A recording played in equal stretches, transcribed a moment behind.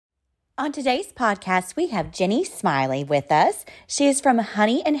On today's podcast, we have Jenny Smiley with us. She is from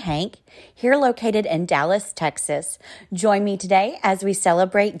Honey and Hank, here located in Dallas, Texas. Join me today as we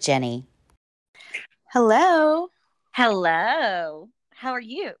celebrate Jenny. Hello. Hello. How are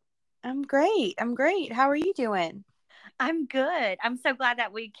you? I'm great. How are you doing? I'm good. I'm so glad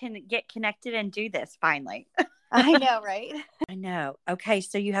that we can get connected and do this finally. I know, right? I know. Okay,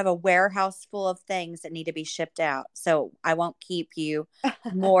 so you have a warehouse full of things that need to be shipped out. So I won't keep you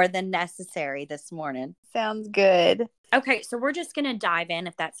more than necessary this morning. Sounds good. Okay, so we're just going to dive in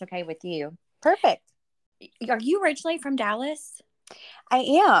if that's okay with you. Perfect. Are you originally from Dallas? I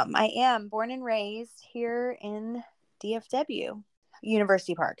am born and raised here in DFW,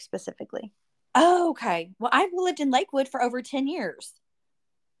 University Park specifically. Oh, okay. Well, I've lived in Lakewood for over 10 years.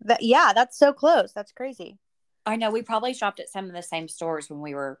 That's so close. That's crazy. I know we probably shopped at some of the same stores when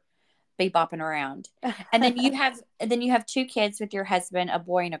we were bebopping around. And then you have two kids with your husband, a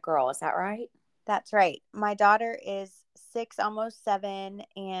boy and a girl. Is that right? That's right. My daughter is 6, almost 7,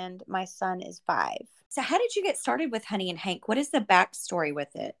 and my son is 5. So how did you get started with Honey and Hank? What is the backstory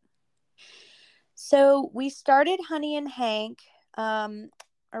with it? So we started Honey and Hank.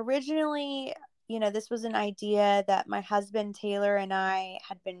 Originally, this was an idea that my husband Taylor and I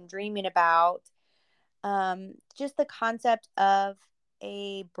had been dreaming about. Just the concept of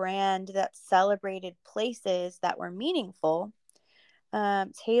a brand that celebrated places that were meaningful.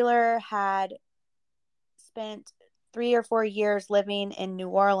 Taylor had spent 3 or 4 years living in New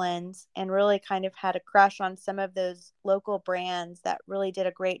Orleans and really kind of had a crush on some of those local brands that really did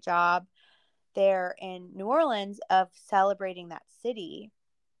a great job there in New Orleans of celebrating that city.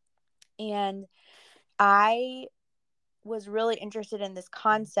 And I was really interested in this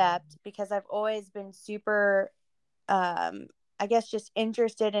concept because I've always been super, I guess, just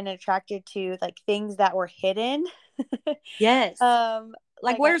interested and attracted to like things that were hidden. Yes.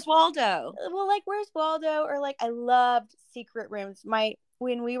 Like Where's Waldo? Well, like Where's Waldo, or like I loved secret rooms.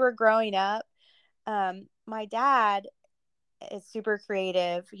 When we were growing up, my dad is super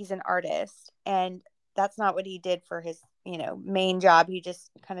creative. He's an artist, and that's not what he did for his, main job. He just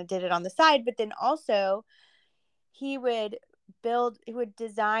kind of did it on the side. But then also he would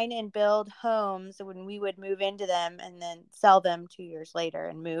design and build homes when we would move into them and then sell them 2 years later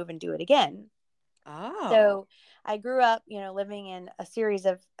and move and do it again. Oh. So I grew up, living in a series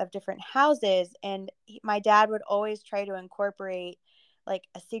of different houses, and my dad would always try to incorporate like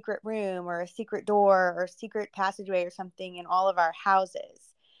a secret room or a secret door or a secret passageway or something in all of our houses,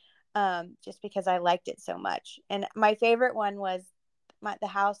 just because I liked it so much. And my favorite one was the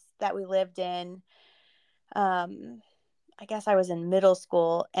house that we lived in. I guess I was in middle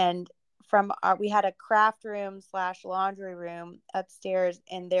school, and we had a craft room / laundry room upstairs,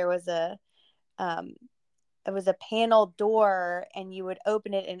 and there was um, it was a panel door, and you would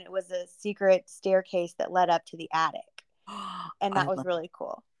open it and it was a secret staircase that led up to the attic. And that was really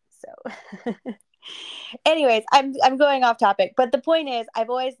cool. So anyways, I'm going off topic, but the point is I've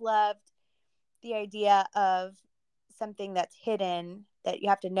always loved the idea of something that's hidden that you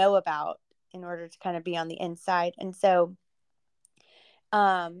have to know about in order to kind of be on the inside. And so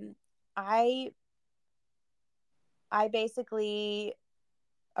I basically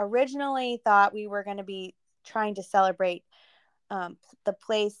originally thought we were going to be trying to celebrate the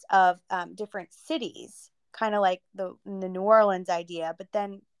place of different cities, kind of like the New Orleans idea. But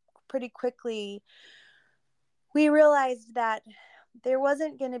then pretty quickly we realized that there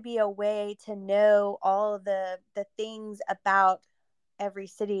wasn't going to be a way to know all of the things about every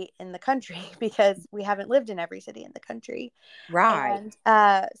city in the country because we haven't lived in every city in the country. Right.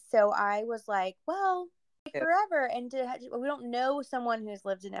 And so I was like, well, forever, and we don't know someone who's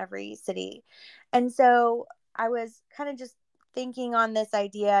lived in every city. And so I was kind of just thinking on this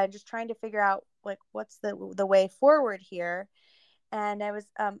idea and just trying to figure out like what's the way forward here. And I was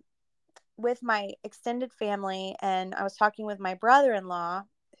with my extended family, and I was talking with my brother-in-law,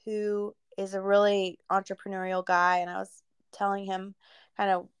 who is a really entrepreneurial guy, and I was telling him kind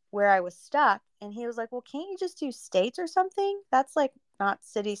of where I was stuck, and he was like, well, can't you just do states or something? That's like not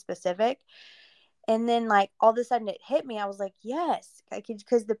city specific. And then like all of a sudden it hit me. I was like, yes, I could,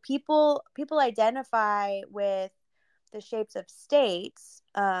 because the people identify with the shapes of states.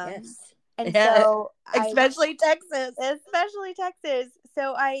 Yes. And Yeah. so Especially Texas.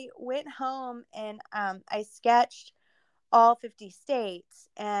 So I went home and I sketched all 50 states.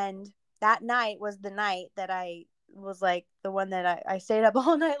 And that night was the night that I was like the one that I stayed up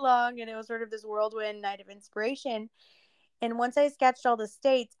all night long. And it was sort of this whirlwind night of inspiration. And once I sketched all the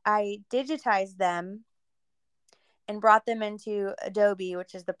states, I digitized them and brought them into Adobe,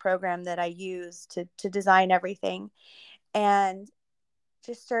 which is the program that I use to design everything. And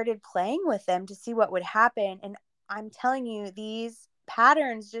just started playing with them to see what would happen. And I'm telling you, these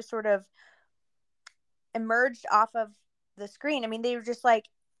patterns just sort of emerged off of the screen. I mean, they were just like,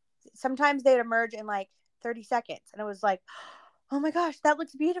 sometimes they'd emerge in like 30 seconds. And it was like, oh my gosh, that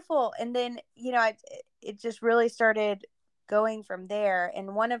looks beautiful. And then, it just really started going from there.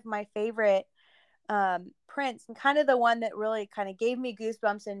 And one of my favorite prints, and kind of the one that really kind of gave me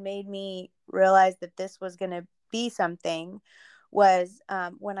goosebumps and made me realize that this was going to be something, was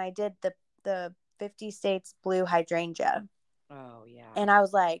when I did the 50 States blue hydrangea. Oh, yeah. And I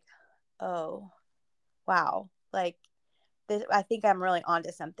was like, oh, wow. Like, this, I think I'm really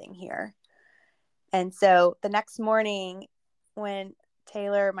onto something here. And so the next morning when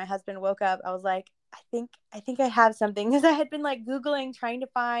Taylor, my husband, woke up, I was like, I think I have something, because I had been like Googling, trying to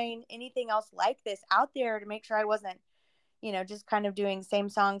find anything else like this out there to make sure I wasn't, just kind of doing same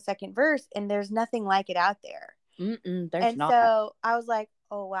song, second verse. And there's nothing like it out there. There's And not. so I was like,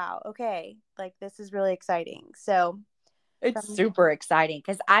 oh, wow. Okay. Like, this is really exciting. So It's super exciting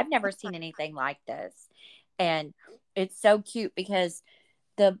because I've never seen anything like this. And it's so cute because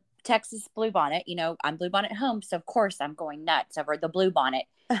the Texas bluebonnet, I'm bluebonnet home. So, of course, I'm going nuts over the bluebonnet.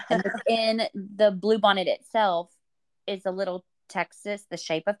 And within the bluebonnet itself is a little Texas, the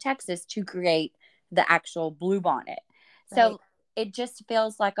shape of Texas, to create the actual bluebonnet. So, right. it just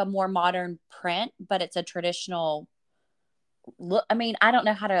feels like a more modern print, but it's a traditional look. I mean, I don't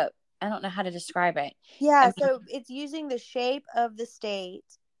know how to describe it. I Yeah. mean, So it's using the shape of the state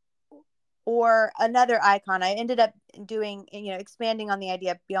or another icon. I ended up doing, expanding on the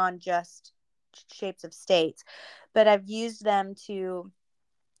idea beyond just shapes of states, but I've used them to,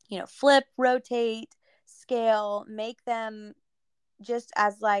 flip, rotate, scale, make them just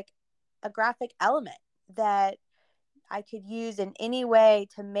as like a graphic element that I could use in any way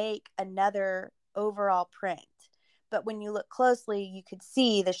to make another overall print. But when you look closely, you could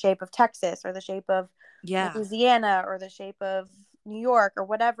see the shape of Texas or the shape of yeah. Louisiana or the shape of New York or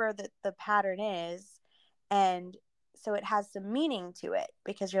whatever the pattern is. And so it has some meaning to it,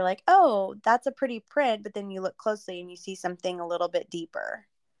 because you're like, oh, that's a pretty print. But then you look closely and you see something a little bit deeper.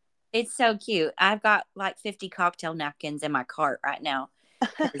 It's so cute. I've got like 50 cocktail napkins in my cart right now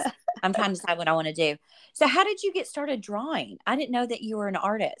because I'm trying to decide what I want to do. So, how did you get started drawing? I didn't know that you were an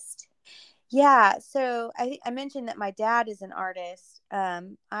artist. Yeah. So I mentioned that my dad is an artist.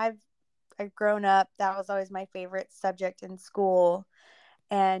 I've grown up. That was always my favorite subject in school.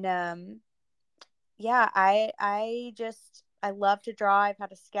 And yeah, I love to draw. I've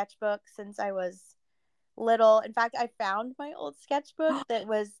had a sketchbook since I was little. In fact, I found my old sketchbook that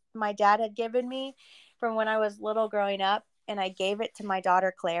was my dad had given me from when I was little growing up, and I gave it to my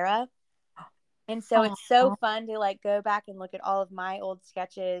daughter Clara. And so Oh, it's so fun to like go back and look at all of my old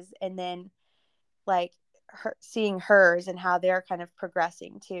sketches, and then like seeing hers and how they're kind of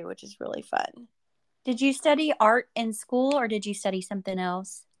progressing too, which is really fun. did you study art in school or did you study something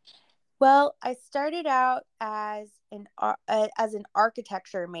else? Well, I started out as an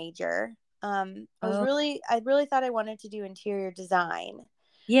architecture major. Oh, I really thought I wanted to do interior design.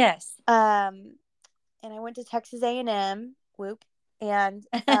 yes. Um, and I went to Texas A&M, whoop, and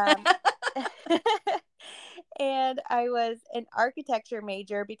and I was an architecture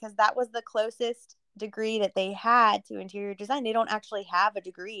major because that was the closest degree that they had to interior design. They don't actually have a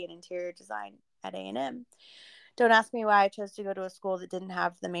degree in interior design at A&M. Don't ask me why I chose to go to a school that didn't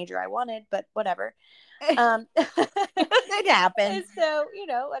have the major I wanted, but whatever. It happens. So,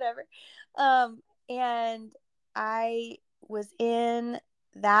 whatever. And I was in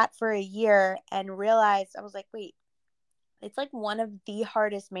that for a year and realized, I was like, wait, it's like one of the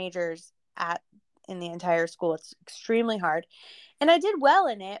hardest majors in the entire school. It's extremely hard. And I did well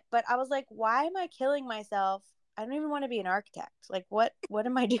in it, but I was like, why am I killing myself? I don't even want to be an architect. Like, what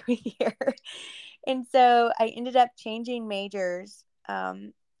am I doing here? And so I ended up changing majors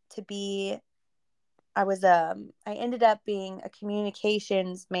to be I ended up being a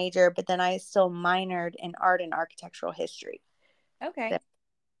communications major, but then I still minored in art and architectural history. Okay.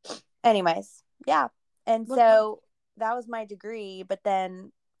 So, anyways, yeah. And Well, so that was my degree, but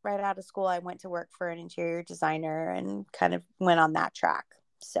then right out of school I went to work for an interior designer and kind of went on that track.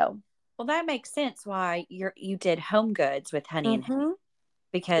 So, that makes sense why you did home goods with Honey and mhm.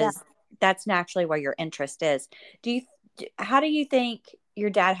 Yeah. because that's naturally where your interest is. Do you how do you think your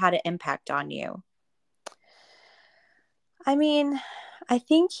dad had an impact on you? I mean, I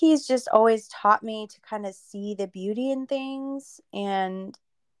think he's just always taught me to kind of see the beauty in things and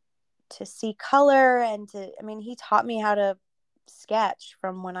to see color I mean, he taught me how to sketch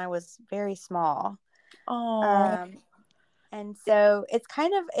from when I was very small. Oh, Um, and so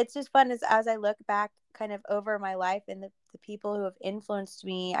it's just fun as I look back kind of over my life and the the people who have influenced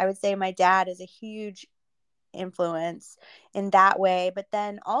me, I would say my dad is a huge influence in that way. But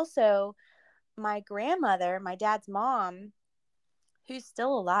then also my grandmother, my dad's mom, who's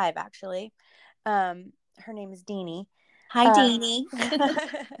still alive actually. Her name is Deanie. Hi, Deanie.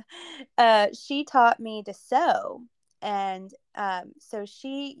 She taught me to sew, and so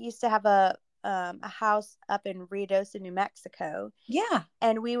she used to have a house up in Ruidoso, New Mexico. Yeah.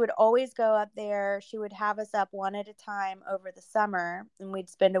 And we would always go up there. She would have us up one at a time over the summer, and we'd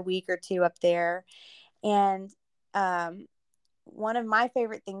spend a week or two up there. And one of my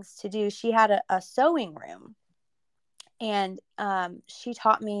favorite things to do, she had a sewing room. And she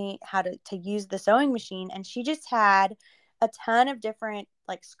taught me how to use the sewing machine. And she just had a ton of different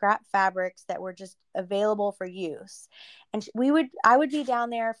like scrap fabrics that were just available for use. And I would be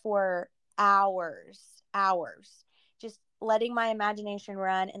down there for hours, just letting my imagination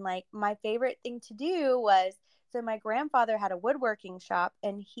run. And like my favorite thing to do was, so my grandfather had a woodworking shop,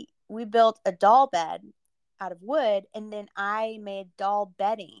 and we built a doll bed out of wood, and then I made doll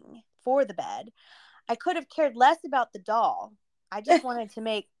bedding for the bed. I could have cared less about the doll. I just wanted to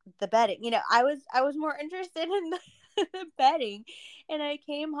make the bedding. I was more interested in the bedding. And I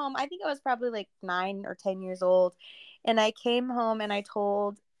came home. I think I was probably like 9 or 10 years old. And I came home and I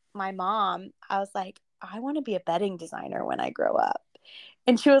told my mom, I was like, I want to be a bedding designer when I grow up.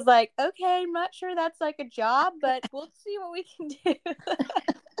 And she was like, okay, I'm not sure that's like a job, but we'll see what we can do.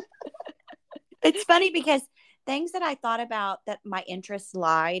 It's funny because things that I thought about that my interests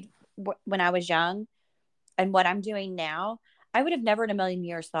lied when I was young and what I'm doing now, I would have never in a million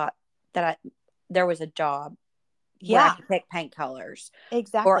years thought that there was a job where I Yeah, could pick paint colors or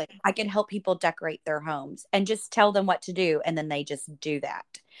exactly. I could help people decorate their homes and just tell them what to do. And then they just do that.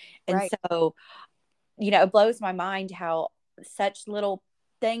 And Right. so, it blows my mind how such little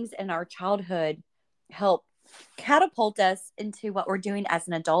things in our childhood help catapult us into what we're doing as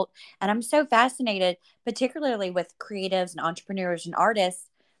an adult. And I'm so fascinated, particularly with creatives and entrepreneurs and artists,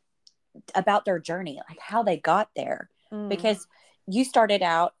 about their journey, like how they got there. Mm. Because you started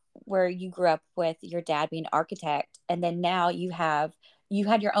out where you grew up with your dad being an architect, and then now you had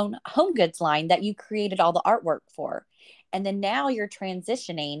your own home goods line that you created all the artwork for. And then now you're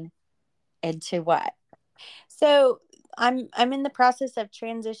transitioning into what? So I'm in the process of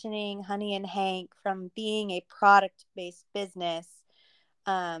transitioning Honey and Hank from being a product based business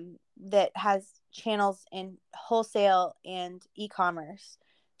that has channels in wholesale and e-commerce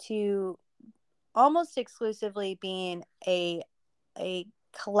to almost exclusively being a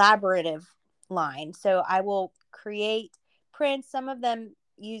collaborative line. So I will create prints, some of them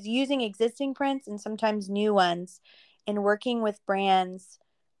using existing prints and sometimes new ones, and working with brands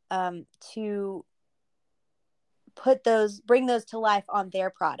to bring those to life on their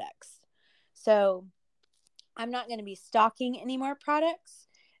products. So I'm not going to be stocking any more products,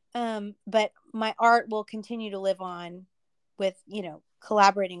 but my art will continue to live on with,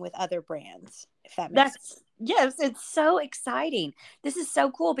 collaborating with other brands, if that makes sense. Yes, it's so exciting. This is so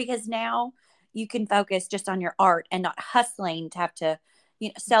cool because now you can focus just on your art and not hustling to have to,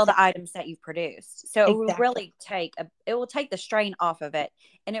 sell the items that you've produced. So it will Exactly. really it will take the strain off of it,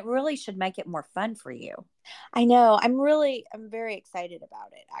 and it really should make it more fun for you. I know. I'm very excited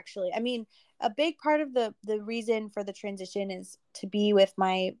about it, actually. I mean, a big part of the reason for the transition is to be with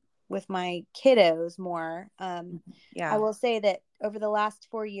my kiddos more. I Yeah. will say that over the last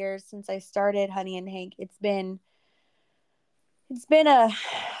 4 years since I started Honey and Hank, it's been a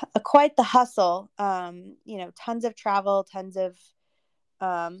quite the hustle. Tons of travel, tons of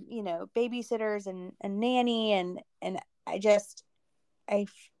babysitters and nanny, and I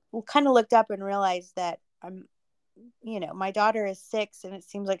kind of looked up and realized that my daughter is 6 and it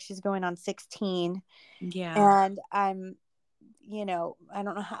seems like she's going on 16, Yeah. and I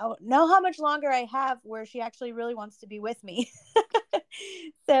don't know how much longer I have where she actually really wants to be with me.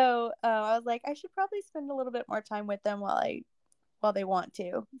 So I was like, I should probably spend a little bit more time with them while they want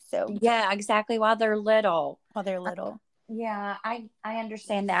to. So Yeah, exactly. While they're little. while they're little. Yeah, I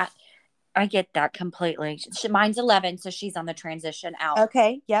understand that. I get that completely. Mine's 11, so she's on the transition out.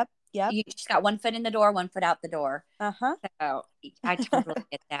 Okay. Yep. She's got one foot in the door, one foot out the door. Uh-huh. So I totally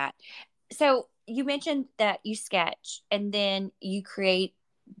get that. So you mentioned that you sketch and then you create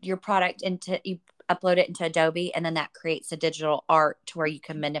your product you upload it into Adobe, and then that creates a digital art to where you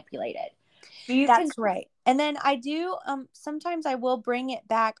can manipulate it. Do you can That's right. And then I do sometimes I will bring it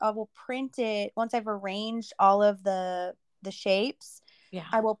back. I will print it once I've arranged all of the shapes. Yeah.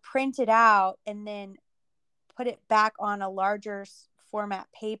 I will print it out and then put it back on a larger format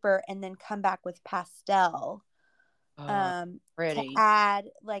paper, and then come back with pastel Oh, to pretty. add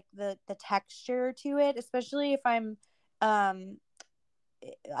like the texture to it, especially if I'm um,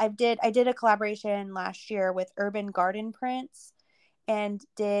 I did a collaboration last year with Urban Garden Prints and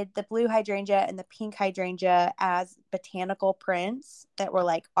did the blue hydrangea and the pink hydrangea as botanical prints that were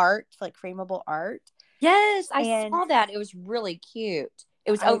like art, like frameable art. Yes, I And saw that. It was really cute.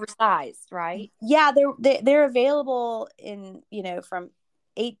 It was I oversized, right? yeah, they're available in, from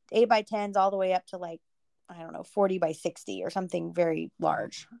 8x10s all the way up to like, I don't know, 40x60 or something very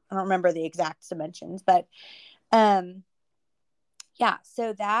large. I don't remember the exact dimensions, but um yeah,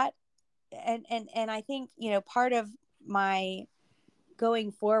 so that and I think, part of my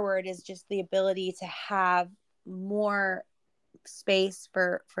going forward is just the ability to have more space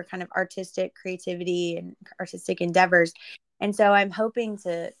for kind of artistic creativity and artistic endeavors. And so I'm hoping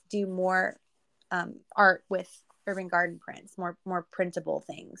to do more art with urban garden prints, more printable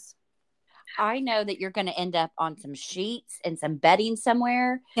things. I know that you're going to end up on some sheets and some bedding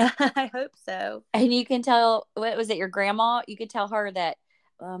somewhere. I hope so. And you can tell, what was it, your grandma? You could tell her that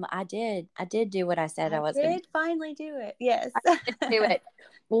I did do what I said I was going to Did finally do it. Yes. do it.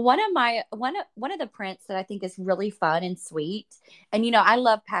 Well, one of the prints that I think is really fun and sweet, and I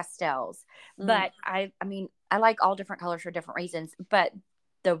love pastels, but I mean I like all different colors for different reasons. But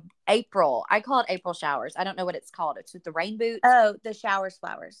I call it April showers. I don't know what it's called. It's with the rain boots. Oh, the showers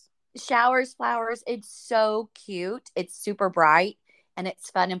flowers. Showers flowers. It's so cute. It's super bright and it's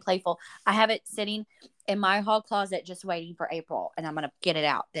fun and playful. I have it sitting in my hall closet just waiting for April, and I'm gonna get it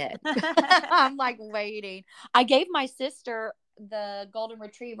out then. I'm like waiting. I gave my sister the golden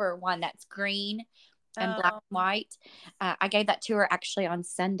retriever one that's green and black and white. I gave that to her actually on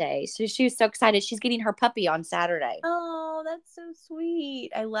Sunday, so she was so excited. She's getting her puppy on Saturday. Oh, that's so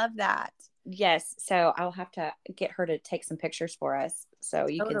sweet. I love that. Yes, so I'll have to get her to take some pictures for us so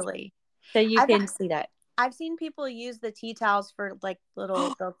you Totally. can see that. I've seen people use the tea towels for like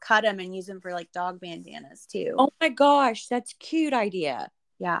little, they'll cut them and use them for like dog bandanas too. Oh my gosh, that's a cute idea.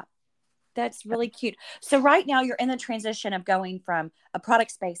 Yeah. That's really cute. So right now you're in the transition of going from a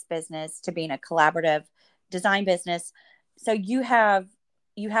product-based business to being a collaborative design business. So you have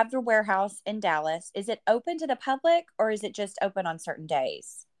your warehouse in Dallas. Is it open to the public or is it just open on certain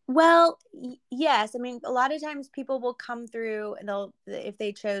days? Well, yes. I mean, a lot of times people will come through and if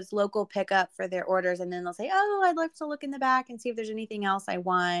they chose local pickup for their orders, and then they'll say, "Oh, I'd love to look in the back and see if there's anything else I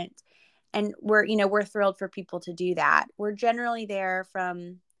want." And we're thrilled for people to do that. We're generally there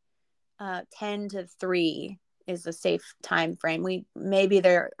from 10 to 3 is a safe time frame. We maybe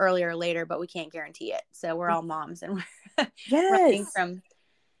they're earlier or later, but we can't guarantee it. So we're all moms and we're running Yes. from,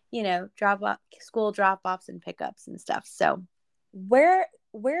 school drop offs and pickups and stuff. So Where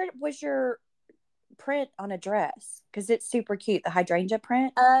was your print on a dress? Because it's super cute. The hydrangea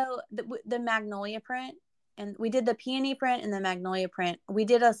print. oh, the magnolia print, and we did the peony print and the magnolia print. We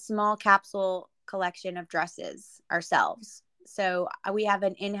did a small capsule collection of dresses ourselves. So we have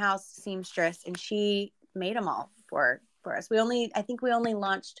an in-house seamstress, and she made them all for us. I think we only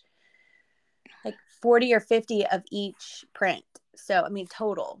launched like 40 or 50 of each print. So I mean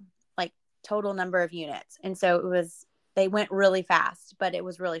total number of units. And so they went really fast, but it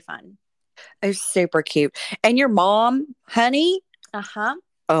was really fun. It's super cute. And your mom, Honey? Uh-huh.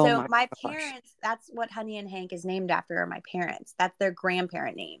 Oh So my my gosh. parents, that's what Honey and Hank is named after, are my parents. That's their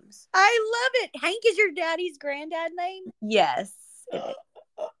grandparent names. I love it. Hank is your daddy's granddad name? Yes, it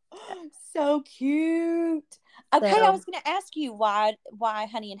is. So cute. Okay, I So was going to ask you why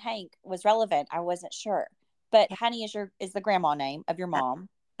Honey and Hank was relevant. I wasn't sure. But Honey is the grandma name of your mom.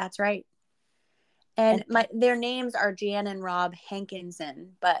 that's right. And And their names are Jan and Rob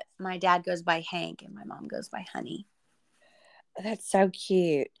Hankinson, but my dad goes by Hank and my mom goes by Honey. that's so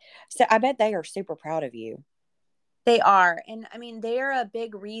cute. So I bet they are super proud of you. They are. And I mean, they are a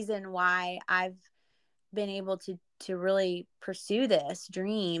big reason why I've been able to really pursue this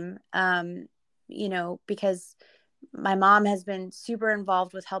dream. Because my mom has been super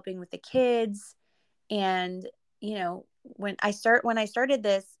involved with helping with the kids. And, when I started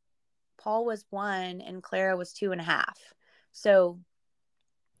this, Paul was 1 and Clara was 2.5. So,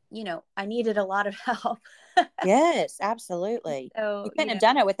 I needed a lot of help. Yes, absolutely. So, You couldn't have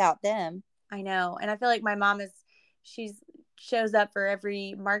done it without them. I know. And I feel like my mom she's shows up for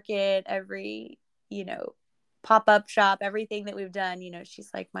every market, every, pop-up shop, everything that we've done,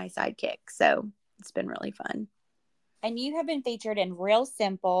 she's like my sidekick. So it's been really fun. And you have been featured in Real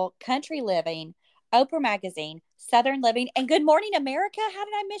Simple, Country Living, Oprah Magazine, Southern Living, and Good Morning America. How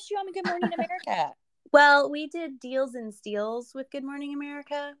did I miss you on Good Morning America? Well, we did Deals and Steals with Good Morning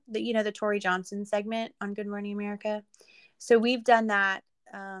America, the Tori Johnson segment on Good Morning America. So we've done that.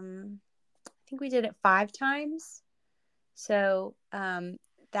 I think we did it 5 times. So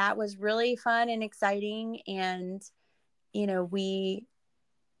that was really fun and exciting. And we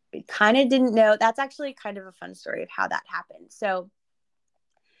kind of didn't know. That's actually kind of a fun story of how that happened. So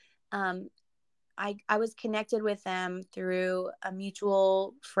I was connected with them through a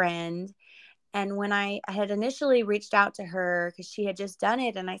mutual friend. And when I had initially reached out to her because she had just done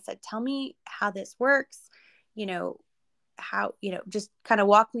it, and I said, tell me how this works, how, just kind of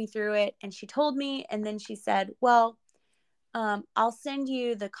walk me through it. And she told me, and then she said, well, I'll send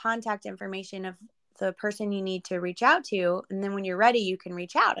you the contact information of the person you need to reach out to. And then when you're ready, you can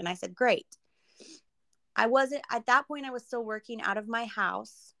reach out. And I said, great. I wasn't at that point, I was still working out of my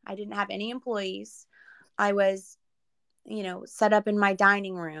house. I didn't have any employees. I was, set up in my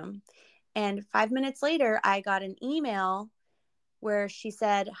dining room. And 5 minutes later, I got an email where she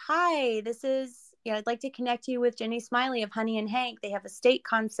said, hi, this is, I'd like to connect you with Jenny Smiley of Honey and Hank. They have a state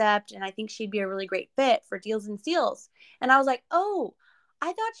concept, and I think she'd be a really great fit for Deals and Steals. And I was like, oh, I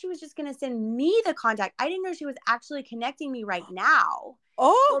thought she was just going to send me the contact. I didn't know she was actually connecting me right now.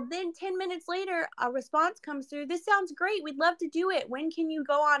 Oh, well, then 10 minutes later, a response comes through. This sounds great. We'd love to do it. When can you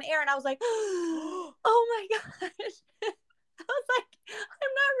go on air? And I was like, oh my gosh. I was like,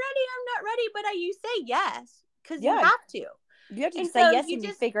 I'm not ready. But you say yes, because you have to. You have to And say so yes you and you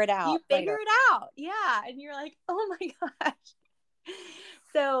just figure it out. You figure later. it out. Yeah. And you're like, oh my gosh.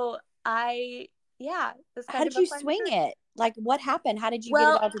 So this How did you swing it? Like, what happened? How did you get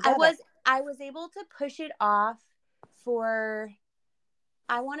it all together? I was able to push it off for,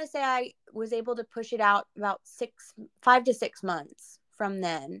 I want to say I was able to push it out about 5 to 6 months from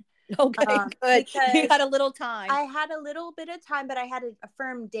then. Okay, good. You had a little time. I had a little bit of time, but I had a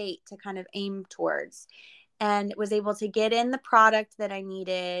firm date to kind of aim towards, and was able to get in the product that I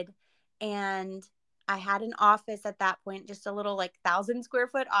needed. And I had an office at that point, just a little 1,000 square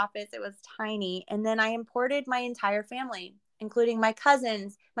foot office. It was tiny. And then I imported my entire family, including my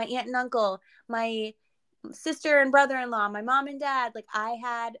cousins, my aunt and uncle, my sister and brother-in-law, my mom and dad. I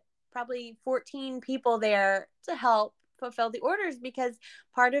had probably 14 people there to help fulfill the orders, because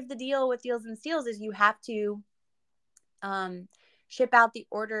part of the deal with Deals and Steals is you have to ship out the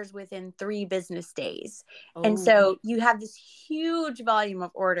orders within 3 business days. Oh. And so you have this huge volume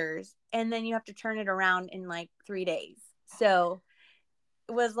of orders, and then you have to turn it around in 3 days. So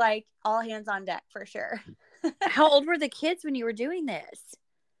it was all hands on deck for sure. How old were the kids when you were doing this?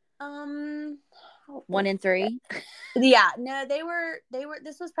 1 and 3. Yeah, no, they were,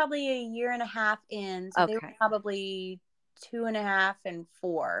 this was probably a year and a half in. So they were probably 2.5 and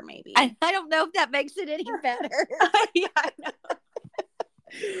 4, maybe. I don't know if that makes it any better. Yeah, I know.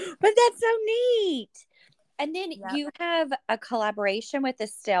 But that's so neat. And then you have a collaboration with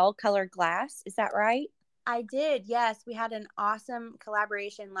Estelle Colored Glass. Is that right? I did. Yes. We had an awesome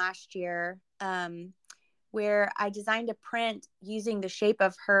collaboration last year, where I designed a print using the shape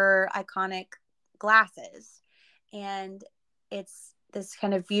of her iconic glasses. And it's this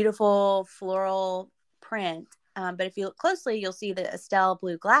kind of beautiful floral print. But if you look closely, you'll see the Estelle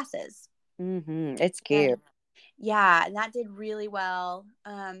blue glasses. Mm-hmm. It's cute. And that did really well.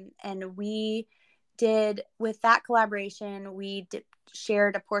 And we did, with that collaboration, we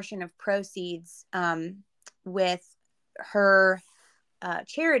shared a portion of proceeds with her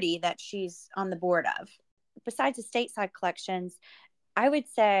charity that she's on the board of. Besides the stateside collections, I would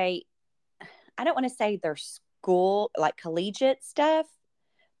say, I don't want to say they're school, collegiate stuff,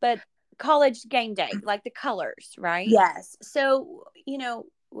 but college game day, like the colors, right? Yes. So,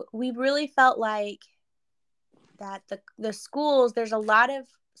 we really felt like that the schools, there's a lot of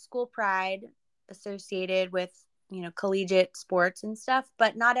school pride associated with, collegiate sports and stuff,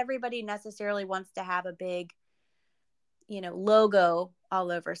 but not everybody necessarily wants to have a big, logo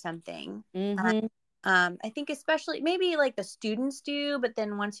all over something. Mm-hmm. I think especially maybe the students do, but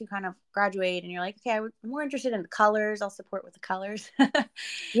then once you kind of graduate and you're like, okay, I'm more interested in the colors, I'll support with the colors.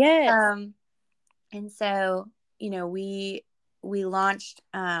 Yes. And so, we launched,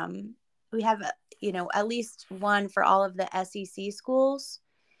 we have, at least one for all of the SEC schools.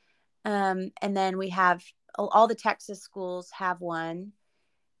 And then we have all the Texas schools have one.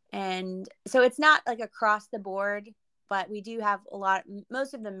 And so it's not across the board, but we do have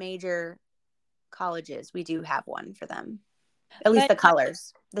most of the major colleges, we do have one for them. At least the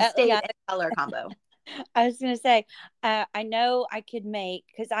colors, the state and color combo. I was going to say, I know I could make,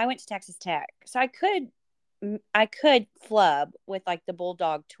 because I went to Texas Tech, so I could flub with the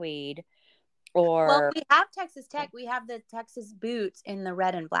bulldog tweed, or. Well, we have Texas Tech. We have the Texas boots in the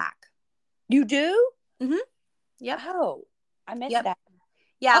red and black. You do? Mm-hmm. Yep. Oh, I missed that.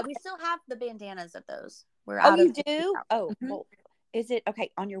 Yeah, okay. We still have the bandanas of those. You do? Oh, mm-hmm. Well, is it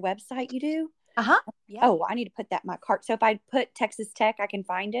okay on your website? You do? Uh-huh. Yeah. Oh, I need to put that in my cart. So if I put Texas Tech, I can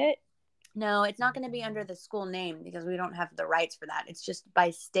find it? No, it's not going to be under the school name because we don't have the rights for that. It's just by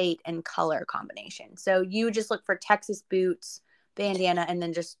state and color combination. So you just look for Texas boots, bandana, and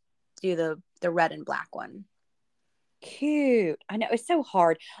then just do the red and black one. Cute. I know it's so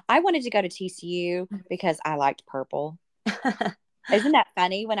hard. I wanted to go to TCU because I liked purple. Isn't that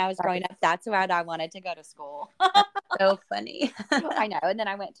funny? When I was growing up, that's why I wanted to go to school. So funny. I know. And then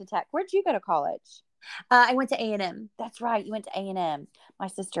I went to Tech. Where'd you go to college? I went to A&M. That's right. You went to A&M. My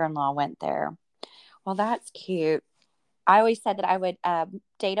sister-in-law went there. Well, that's cute. I always said that I would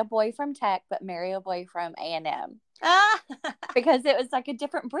date a boy from Tech, but marry a boy from A&M because it was like a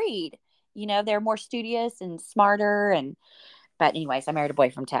different breed. You know, they're more studious and smarter. But anyways, I married a boy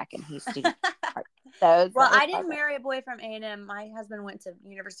from Tech, and he's studious. So well, I didn't marry a boy from A&M. My husband went to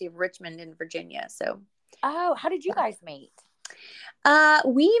University of Richmond in Virginia. So, oh, how did you guys meet?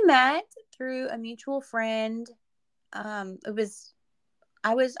 We met through a mutual friend. I was,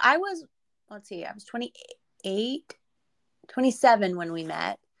 let's see, I was 28, 27 when we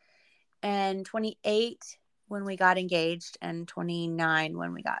met, and 28 when we got engaged, and 29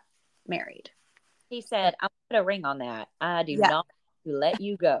 when we got married. He said, "I'm going to put a ring on that. I do not let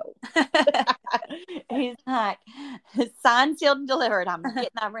you go." He's like, signed, sealed, and delivered. I'm getting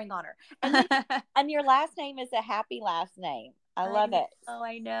that ring on her. And your last name is a happy last name. I love it. Oh,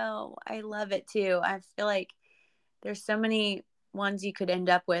 I know. I love it too. I feel like there's so many ones you could end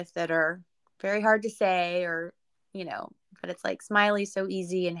up with that are very hard to say, or, but it's like Smiley, so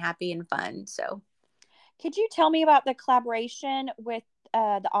easy and happy and fun. So could you tell me about the collaboration with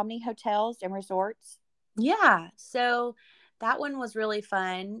the Omni Hotels and Resorts? Yeah. So that one was really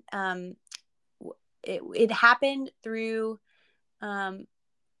fun. It happened through a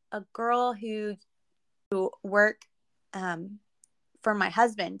girl who worked for my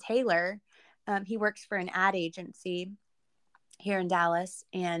husband, Taylor. He works for an ad agency here in Dallas.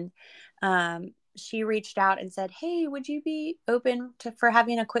 And she reached out and said, "Hey, would you be open for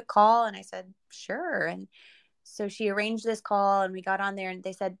having a quick call?" And I said, "Sure." And so she arranged this call, and we got on there, and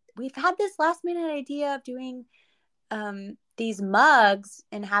they said, "We've had this last minute idea of doing these mugs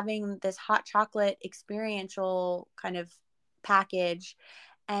and having this hot chocolate experiential kind of package.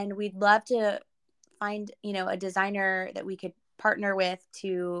 And we'd love to find, a designer that we could partner with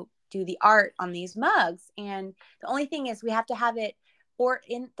to do the art on these mugs. And the only thing is we have to have it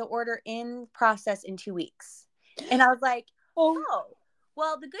order in process in 2 weeks." And I was like, oh,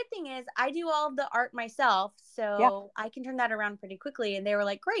 well, the good thing is I do all of the art myself, so I can turn that around pretty quickly. And they were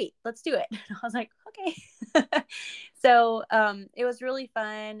like, "Great, let's do it." And I was like, okay. So it was really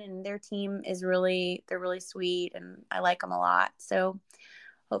fun, and their team they're really sweet, and I like them a lot. So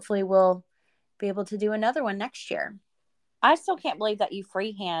hopefully we'll be able to do another one next year. I still can't believe that you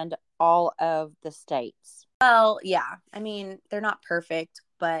freehand all of the states. Well, yeah. I mean, they're not perfect,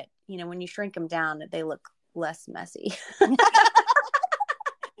 but when you shrink them down, they look less messy.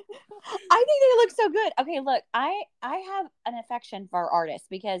 I think they look so good. Okay, look, I have an affection for artists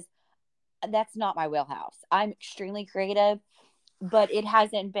because that's not my wheelhouse. I'm extremely creative, but it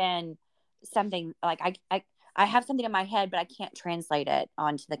hasn't been something like I have something in my head, but I can't translate it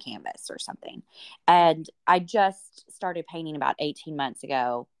onto the canvas or something. And I just started painting about 18 months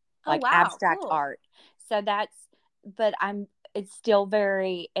ago, like abstract art. So it's still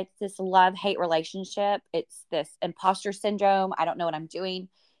it's this love-hate relationship. It's this imposter syndrome. I don't know what I'm doing.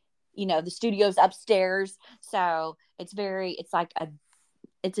 The studio's upstairs. So it's like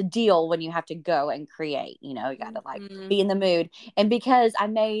it's a deal when you have to go and create, you got to be in the mood. And because I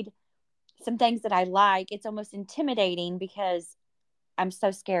made some things that I like, it's almost intimidating because I'm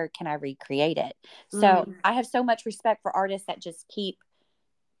so scared. Can I recreate it? So I have so much respect for artists that just keep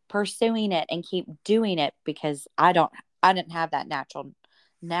pursuing it and keep doing it, because I didn't have that natural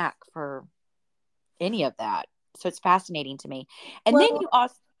knack for any of that. So it's fascinating to me. And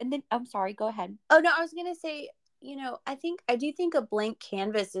then I'm sorry, go ahead. Oh no, I was going to say, I do think a blank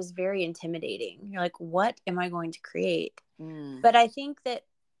canvas is very intimidating. You're like, what am I going to create? But I think that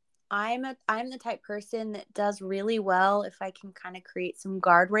I'm the type person that does really well if I can kind of create some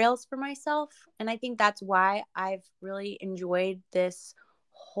guardrails for myself. And I think that's why I've really enjoyed this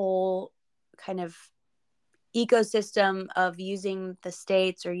whole kind of ecosystem of using the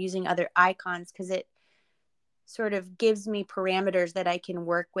states or using other icons, because it sort of gives me parameters that I can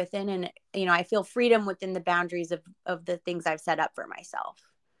work within. And, I feel freedom within the boundaries of the things I've set up for myself.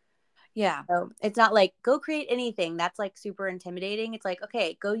 Yeah. So it's not like, go create anything. That's like super intimidating. It's like,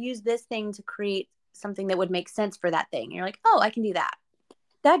 okay, go use this thing to create something that would make sense for that thing. And you're like, oh, I can do that.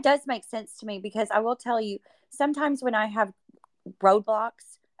 That does make sense to me, because I will tell you, sometimes when I have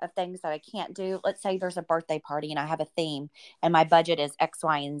roadblocks of things that I can't do, let's say there's a birthday party and I have a theme and my budget is X,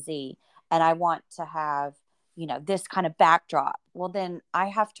 Y, and Z. and I want to have, this kind of backdrop. Well, then I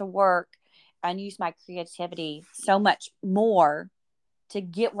have to work and use my creativity so much more to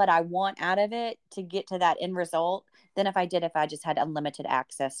get what I want out of it, to get to that end result, than if I just had unlimited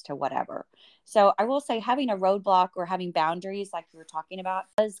access to whatever. So I will say having a roadblock or having boundaries, like you were talking about,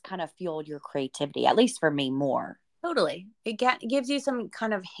 does kind of fuel your creativity, at least for me, more. Totally. It gives you some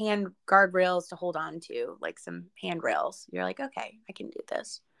kind of hand guardrails to hold on to, like some handrails. You're like, okay, I can do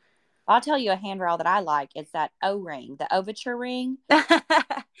this. I'll tell you a handrail that I like. It's that O-ring, the overture ring.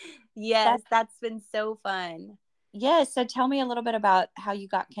 Yes, that's been so fun. Yes. So tell me a little bit about how you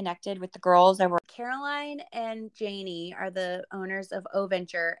got connected with the girls over. Caroline and Janie are the owners of O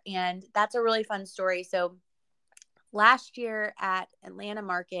Venture, and that's a really fun story. So last year at Atlanta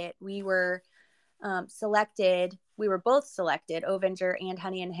Market, we were selected. We were both selected, O Venture and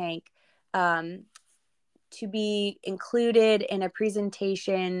Honey and Hank, to be included in a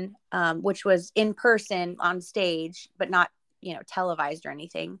presentation, which was in person on stage, but not, televised or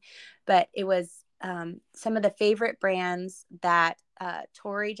anything. But it was some of the favorite brands that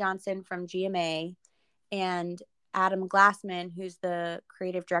Tori Johnson from GMA and Adam Glassman, who's the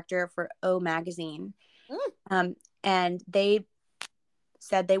creative director for O Magazine, and they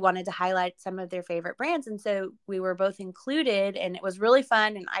said they wanted to highlight some of their favorite brands. And so we were both included, and it was really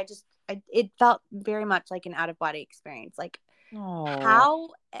fun. And it felt very much like an out of body experience. Like, how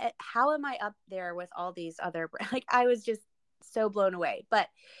am I up there with all these other brands? Like, I was just so blown away. But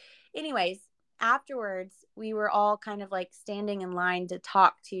anyways, afterwards, we were all kind of like standing in line to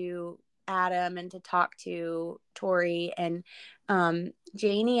talk to Adam and to talk to Tori, and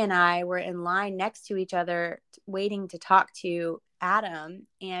Janie and I were in line next to each other waiting to talk to Adam.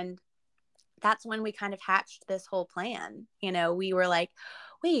 And that's when we kind of hatched this whole plan. We were like,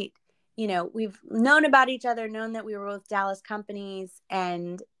 wait, we've known about each other, known that we were both Dallas companies,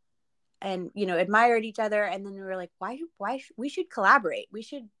 and admired each other. And then we were like, why we should collaborate. We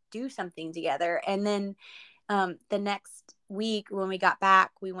should do something together. And then the next week when we got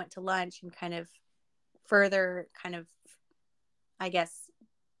back, we went to lunch and kind of further I guess,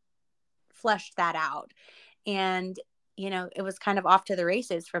 fleshed that out. And, it was kind of off to the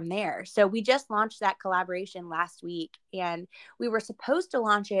races from there. So we just launched that collaboration last week, and we were supposed to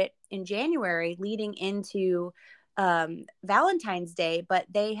launch it in January leading into Valentine's Day, but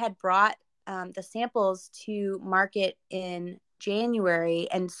they had brought the samples to market in January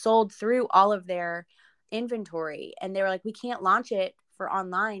and sold through all of their inventory. And they were like, we can't launch it for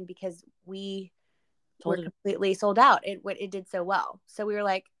online because we were completely sold out. It did so well. So we were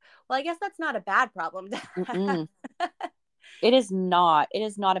like, well, I guess that's not a bad problem. It is not. It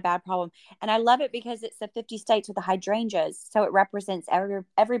is not a bad problem. And I love it because it's the 50 states with the hydrangeas. So it represents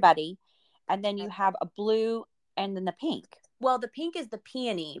everybody. And then you have a blue and then the pink. Well, the pink is the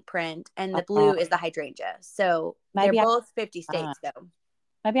peony print and the blue is the hydrangea. So they're both 50 states though.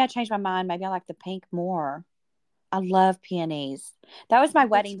 Maybe I changed my mind. Maybe I like the pink more. I love peonies. That was my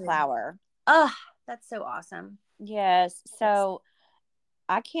wedding flower. Oh, that's so awesome. Yes. So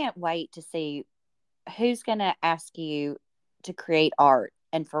I can't wait to see who's going to ask you to create art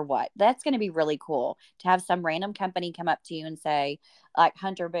and for what. That's going to be really cool to have some random company come up to you and say, like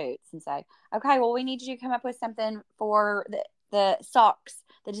Hunter Boots, and say, okay, well, we need you to come up with something for the socks,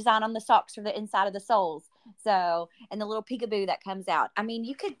 the design on the socks for the inside of the soles. So, and the little peekaboo that comes out. I mean,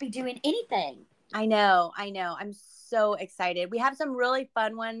 you could be doing anything. I know. I'm so excited. We have some really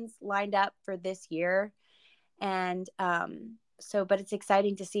fun ones lined up for this year. And but it's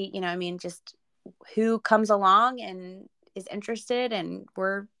exciting to see, just who comes along and is interested, and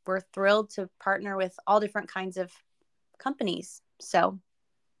we're thrilled to partner with all different kinds of companies. So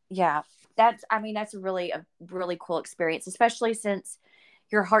yeah, that's a really cool experience, especially since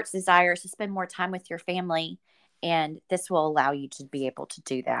your heart's desire is to spend more time with your family, and this will allow you to be able to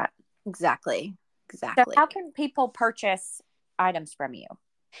do that. Exactly. So how can people purchase items from you?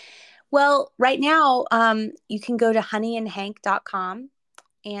 Well, right now, you can go to honeyandhank.com,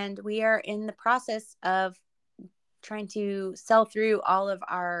 and we are in the process of trying to sell through all of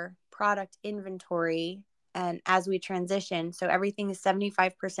our product inventory, and as we transition. So everything is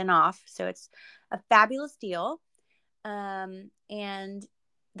 75% off. So it's a fabulous deal. And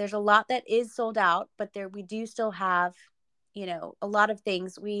there's a lot that is sold out, but we do still have, a lot of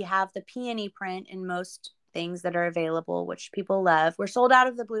things. We have the peony print in most things that are available, which people love. We're sold out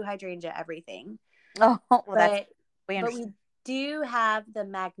of the blue hydrangea, everything. Oh, well, but we do have the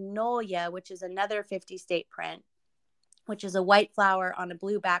magnolia, which is another 50 state print, which is a white flower on a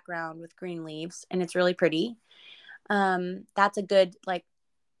blue background with green leaves, and it's really pretty. That's a good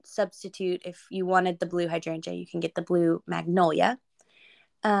substitute. If you wanted the blue hydrangea, you can get the blue magnolia.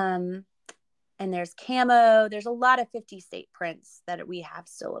 and there's camo. There's a lot of 50 state prints that we have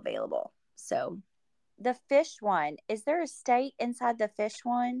still available. So The fish one, is there a state inside the fish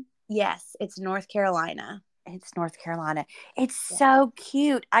one? yes, it's North Carolina. It's North Carolina. It's Yeah. so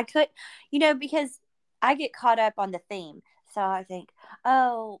cute. I could, because I get caught up on the theme. So I think,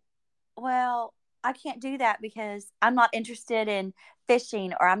 oh, well, I can't do that because I'm not interested in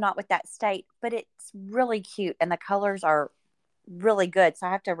fishing or I'm not with that state. But it's really cute and the colors are really good. So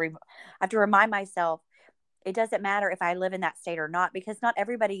I have to I have to remind myself it doesn't matter if I live in that state or not because not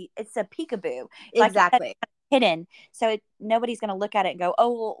everybody. It's a peekaboo. Like Exactly. hidden. So nobody's going to look at it and go,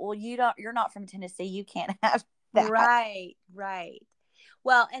 "Oh, well, you're not from Tennessee. You can't have that." Right, right.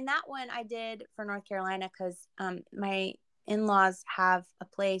 Well, and that one I did for North Carolina because my in-laws have a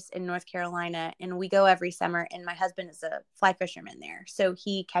place in North Carolina and we go every summer and my husband is a fly fisherman there. So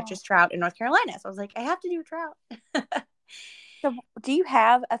he catches trout in North Carolina. So I was like, I have to do trout. So, do you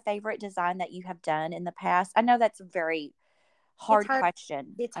have a favorite design that you have done in the past? I know that's a very hard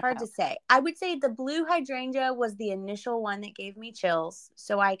question. It's hard to say. I would say the blue hydrangea was the initial one that gave me chills.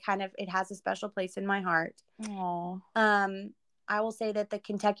 So it has a special place in my heart. Oh, I will say that the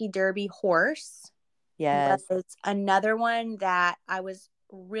Kentucky Derby horse yes. was another one that I was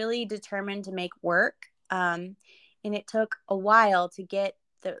really determined to make work. And it took a while to get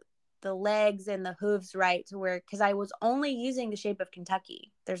the legs and the hooves right to where, because I was only using the shape of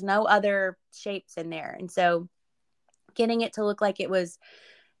Kentucky. There's no other shapes in there. And so getting it to look like it was,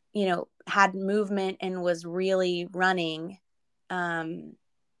 had movement and was really running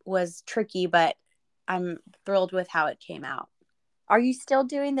was tricky, but I'm thrilled with how it came out. Are you still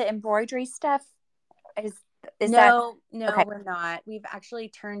doing the embroidery stuff? Is No, okay? we're not. We've actually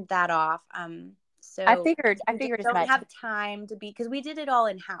turned that off. So I figured we just as don't much. have time to be, because we did it all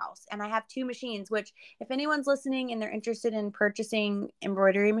in house, and I have 2 machines. Which, if anyone's listening and they're interested in purchasing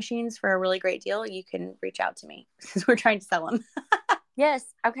embroidery machines for a really great deal, you can reach out to me because we're trying to sell them. Yes.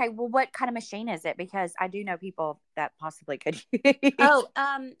 Okay. Well, what kind of machine is it? Because I do know people that possibly could use. Oh,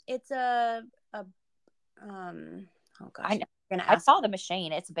 it's oh gosh, I know. you're gonna I ask. saw the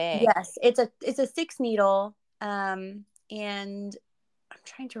machine. It's big. Yes, it's a 6 needle, and I'm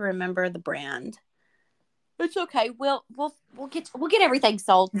trying to remember the brand. It's okay. We'll get everything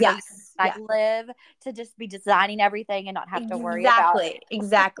sold for you. Yes, I yeah, live to just be designing everything and not have to worry about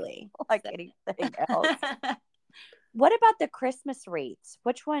exactly. like anything else. What about the Christmas wreaths?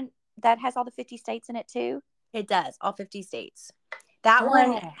 Which one that has all the 50 states in it too? It does, all 50 states. That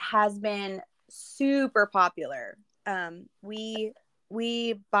one Oh. has been super popular. We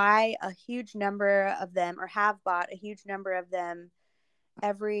buy a huge number of them, or have bought a huge number of them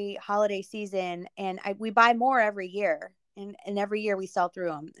every holiday season, and we buy more every year, and every year we sell through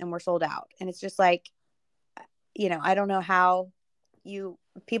them and we're sold out. And it's just like, I don't know how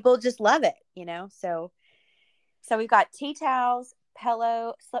people just love it, So we've got tea towels,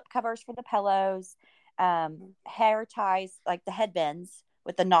 slip covers for the pillows, hair ties, like the headbands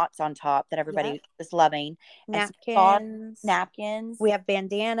with the knots on top that everybody Yep. is loving. Napkins. We have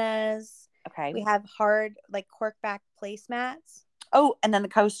bandanas. Okay. We have hard, like, corkback placemats. Oh, and then the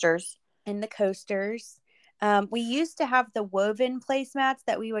coasters. And the coasters. We used to have the woven placemats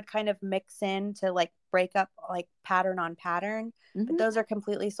that we would kind of mix in to, like, break up, like, pattern on pattern. Mm-hmm. But those are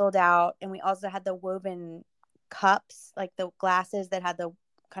completely sold out. And we also had the woven cups, like the glasses that had the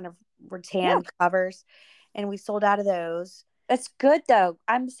kind of rattan covers. And we sold out of those. It's good though.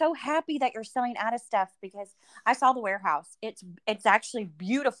 I'm so happy that you're selling out of stuff because I saw the warehouse. It's actually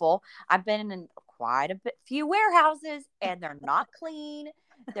beautiful. I've been in quite few warehouses and they're not clean.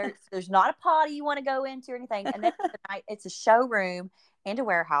 There's not a potty you want to go into or anything. And then it's a showroom and a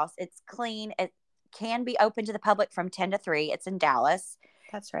warehouse. It's clean. It can be open to the public from 10 to 3. It's in Dallas.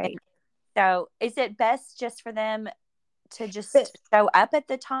 That's right. So is it best just for them to just show up at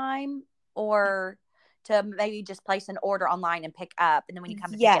the time, or to maybe just place an order online and pick up, and then when you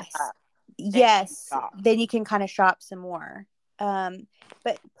come to pick it up, then you can kind of shop some more.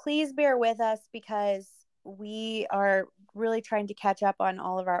 But please bear with us because we are really trying to catch up on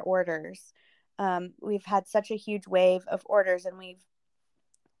all of our orders. We've had such a huge wave of orders, and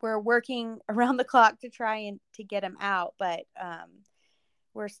we're working around the clock to try and to get them out, but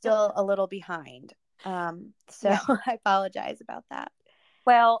we're still a little behind. So I apologize about that.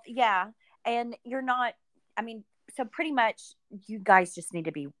 Well, yeah. And you're not, so pretty much you guys just need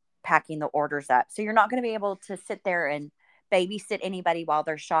to be packing the orders up. So you're not going to be able to sit there and babysit anybody while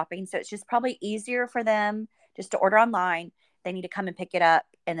they're shopping. So it's just probably easier for them just to order online. They need to come and pick it up,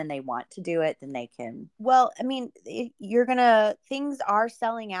 and then they want to do it, then they can. Well, things are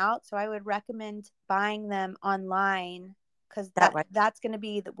selling out. So I would recommend buying them online because that's going to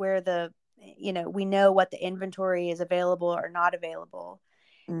be where we know what the inventory is available or not available.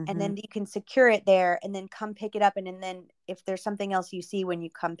 And Mm-hmm. then you can secure it there and then come pick it up. And then if there's something else you see when you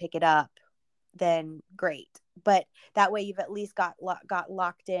come pick it up, then great. But that way you've at least got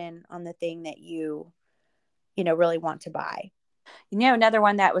locked in on the thing that you really want to buy. Another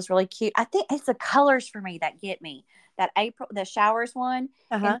one that was really cute. I think it's the colors for me that get me. That April, the showers one.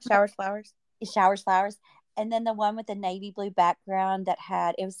 Showers, flowers. Showers, flowers. And then the one with the navy blue background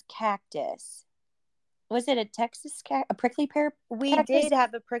it was cactus. Was it a prickly pear We cactus? did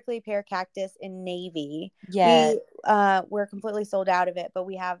have a prickly pear cactus in navy. Yes. We're completely sold out of it, but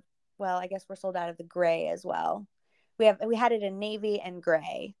we have, well, I guess we're sold out of the gray as well. We had it in navy and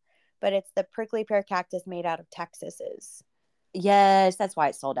gray, but it's the prickly pear cactus made out of Texas's. Yes, that's why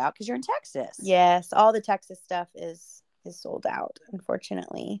it's sold out, because you're in Texas. Yes, all the Texas stuff is sold out,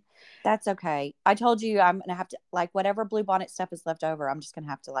 unfortunately. That's okay. I told you I'm gonna have to, like, whatever Bluebonnet stuff is left over, I'm just gonna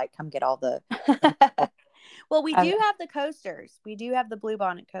have to, like, come get all the Well, we do have the coasters. We do have the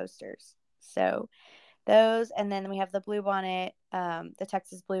Bluebonnet coasters. So those, and then we have the Bluebonnet, the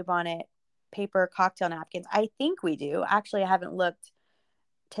Texas Bluebonnet paper cocktail napkins. I think we do. Actually, I haven't looked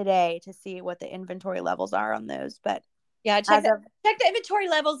today to see what the inventory levels are on those, but yeah, check the inventory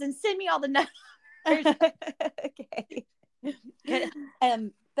levels and send me all the numbers. Okay.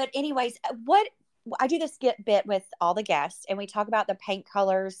 But anyways, I do this bit with all the guests, and we talk about the paint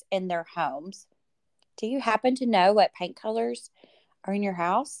colors in their homes. Do you happen to know what paint colors are in your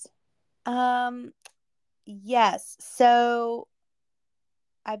house? Yes. So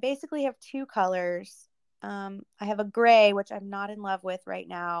I basically have two colors. I have a gray, which I'm not in love with right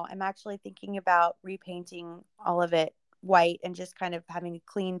now. I'm actually thinking about repainting all of it white and just kind of having a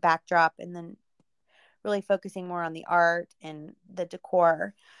clean backdrop, and then really focusing more on the art and the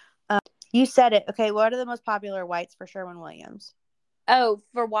decor. You said it. Okay, what are the most popular whites for Sherwin-Williams? Oh,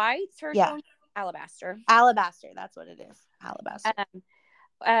 for whites, for Yeah. Alabaster. Alabaster, that's what it is. Alabaster.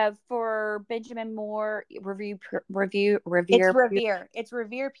 For Benjamin Moore, Revere. It's Revere. It's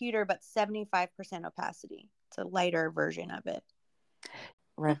Revere pewter, but 75% opacity. It's a lighter version of it.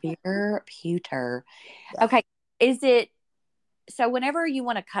 Revere pewter. Yeah. Okay, is it? So whenever you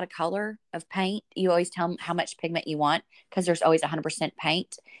want to cut a color of paint, you always tell them how much pigment you want, because there's always 100%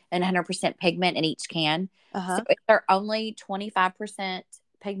 paint and 100% pigment in each can. So is there only 25%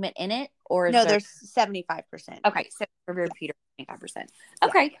 pigment in it, or is there's 75%. Okay, so Revere pewter 25%.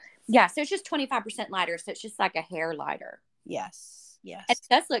 Okay, yeah, so it's just 25% lighter, so it's just like a hair lighter. Yes. It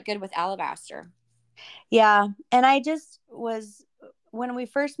does look good with alabaster. Yeah, and I just was, when we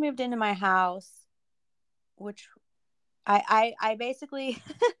first moved into my house, which I basically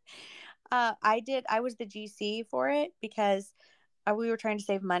I was the GC for it because we were trying to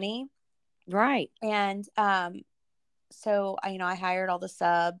save money. Right. And so I hired all the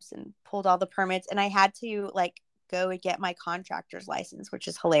subs and pulled all the permits, and I had to like go and get my contractor's license, which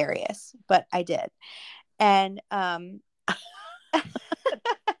is hilarious, but I did. And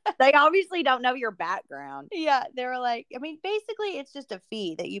they obviously don't know your background. Yeah, they were like, I mean, basically it's just a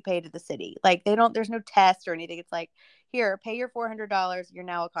fee that you pay to the city. Like there's no test or anything. It's like, here, pay your $400, you're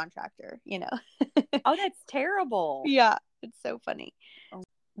now a contractor, Oh, that's terrible. Yeah, it's so funny.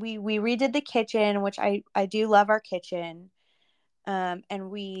 We redid the kitchen, which I do love our kitchen.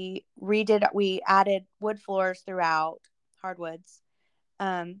 And we added wood floors throughout, hardwoods.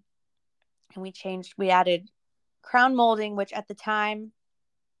 And we added crown molding, which at the time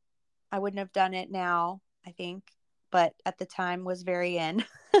I wouldn't have done it now, I think, but at the time was very in.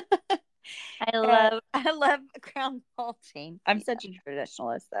 I love crown molding. I'm such a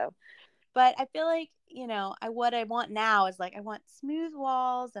traditionalist though. But I feel like, what I want now is like, I want smooth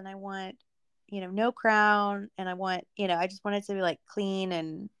walls, and I want, no crown, and I want, I just want it to be like clean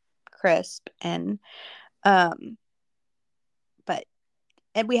and crisp. And, and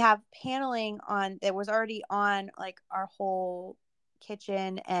we have paneling on that was already on like our whole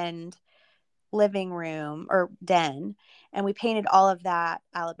kitchen and living room or den, and we painted all of that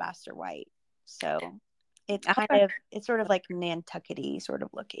alabaster white. So it's it's sort of like Nantucket-y sort of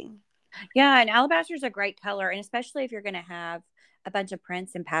looking. Yeah, and alabaster is a great color, and especially if you're going to have a bunch of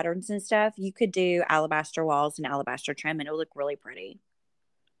prints and patterns and stuff, you could do alabaster walls and alabaster trim, and it'll look really pretty.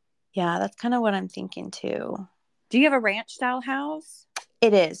 Yeah, that's kind of what I'm thinking too. Do you have a ranch style house?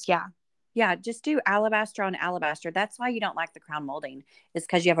 It is, yeah. Yeah, just do alabaster on alabaster. That's why you don't like the crown molding, is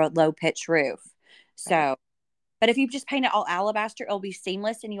because you have a low pitch roof. So, right. But if you just paint it all alabaster, it'll be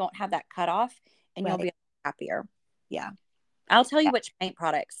seamless, and you won't have that cut off, and you'll be happier. Yeah. I'll tell you which paint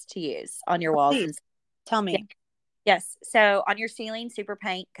products to use on your walls. Please. Tell me. Yes. So on your ceiling, super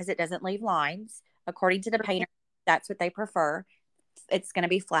paint, because it doesn't leave lines. According to the painter, that's what they prefer. It's going to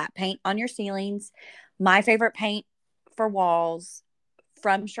be flat paint on your ceilings. My favorite paint for walls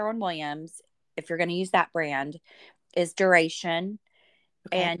from Sherwin-Williams, if you're going to use that brand, is Duration.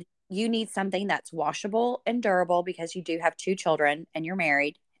 Okay. And you need something that's washable and durable because you do have 2 children and you're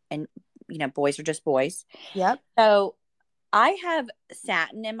married, and boys are just boys. Yep. So I have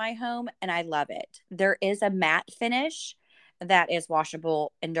satin in my home and I love it. There is a matte finish that is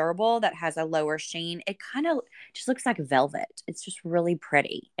washable and durable that has a lower sheen. It kind of just looks like velvet. It's just really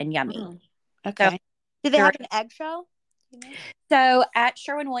pretty and yummy. Okay. So, Do they have an eggshell? So at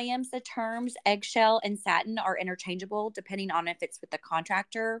Sherwin-Williams, the terms eggshell and satin are interchangeable depending on if it's with the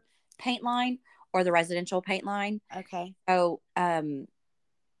contractor paint line or the residential paint line. Okay. So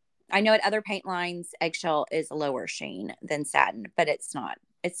I know at other paint lines, eggshell is a lower sheen than satin, but it's not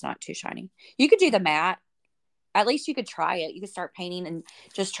too shiny. You could do the matte. At least you could try it. You could start painting and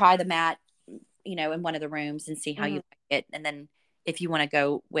just try the matte, in one of the rooms and see how you like it. And then if you want to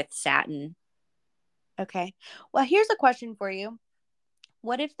go with satin. Okay. Well, here's a question for you.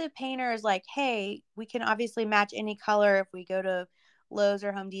 What if the painter is like, hey, we can obviously match any color if we go to Lowe's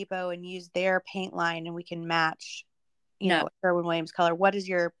or Home Depot and use their paint line, and we can match, Sherwin-Williams color. What is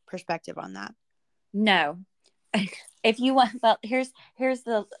your perspective on that? No. If you want, well, here's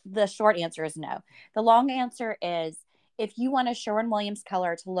the short answer is no. The long answer is, if you want a Sherwin-Williams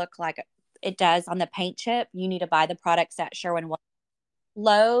color to look like it does on the paint chip, you need to buy the products at Sherwin-Williams.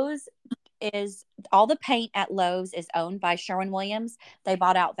 Lowe's is all the paint at Lowe's is owned by Sherwin-Williams. They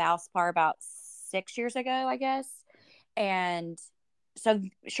bought out Valspar about 6 years ago, I guess. And so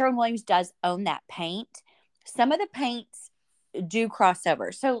Sherwin-Williams does own that paint. Some of the paints do cross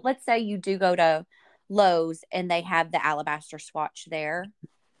over. So let's say you do go to Lowe's and they have the alabaster swatch there.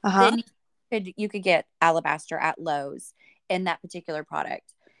 Then you could get alabaster at Lowe's in that particular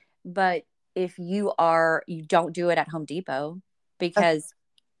product. But if you don't do it at Home Depot, because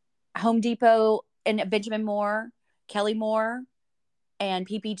Home Depot and Benjamin Moore, Kelly Moore, and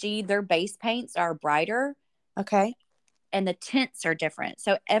PPG, their base paints are brighter. Okay. And the tints are different.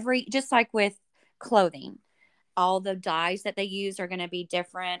 So just like with clothing, all the dyes that they use are going to be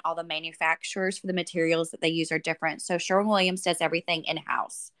different. All the manufacturers for the materials that they use are different. So Sherwin-Williams does everything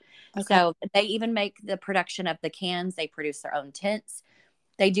in-house. Okay. So they even make the production of the cans. They produce their own tints.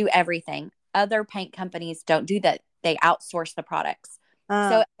 They do everything. Other paint companies don't do that. They outsource the products.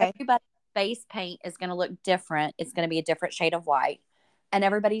 So everybody's base paint is going to look different. It's going to be a different shade of white. And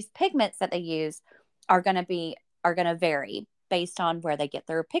everybody's pigments that they use are going to vary based on where they get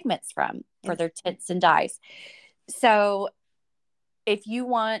their pigments from for their tints and dyes. So if you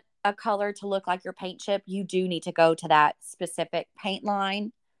want a color to look like your paint chip, you do need to go to that specific paint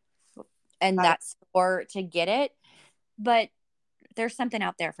line and that store to get it. But there's something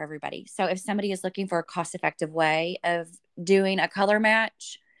out there for everybody. So if somebody is looking for a cost-effective way of doing a color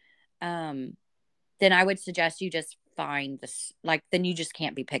match, then I would suggest you just find this, then you just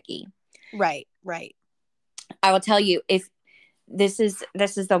can't be picky. Right. I will tell you, if this is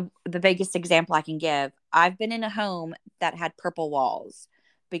the biggest example I can give. I've been in a home that had purple walls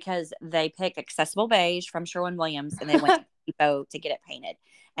because they picked accessible beige from Sherwin-Williams and they went to Depot to get it painted.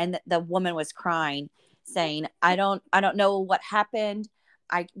 And the woman was crying, saying, I don't know what happened.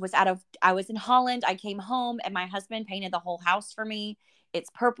 I was in Holland. I came home and my husband painted the whole house for me. It's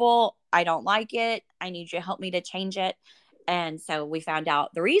purple. I don't like it. I need you to help me to change it. And so we found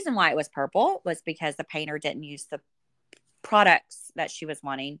out the reason why it was purple was because the painter didn't use the products that she was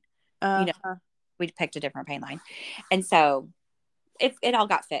wanting. We picked a different paint line. And so it all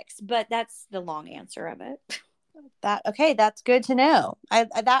got fixed, but that's the long answer of it. That's good to know. I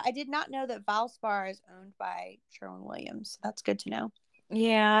did not know that Valspar is owned by Sherwin-Williams. That's good to know.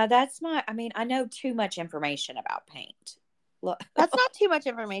 Yeah, I know too much information about paint. Look, that's not too much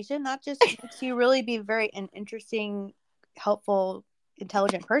information. That just makes you really be an interesting, helpful,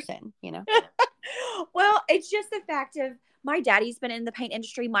 intelligent person, Well, it's just the fact of my daddy's been in the paint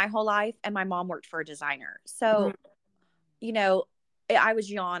industry my whole life and my mom worked for a designer. So, I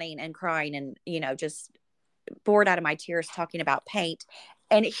was yawning and crying and, just bored out of my tears talking about paint.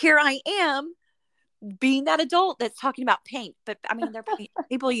 And here I am being that adult that's talking about paint. But I mean,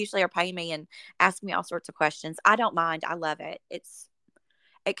 people usually are paying me and asking me all sorts of questions. I don't mind. I love it.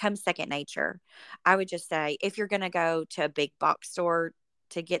 It comes second nature. I would just say, if you're going to go to a big box store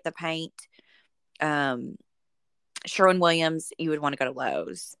to get the paint, Sherwin-Williams, you would want to go to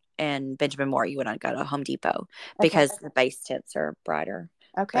Lowe's, and Benjamin Moore, you would want to go to Home Depot because the base tints are brighter.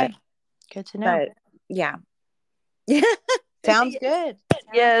 Okay. Good to know. Yeah. Sounds good.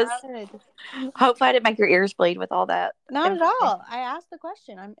 Yes. Hopefully I didn't make your ears bleed with all that. Not at all. I asked the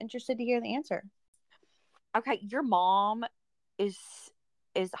question. I'm interested to hear the answer. Okay. Your mom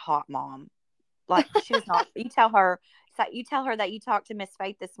is hot mom. Like she is not. You tell her that you talked to Miss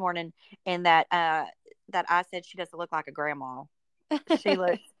Faith this morning, and that I said she doesn't look like a grandma. She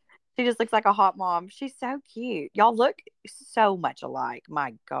looks. She just looks like a hot mom. She's so cute. Y'all look so much alike.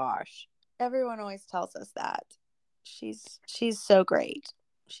 My gosh. Everyone always tells us that. She's so great.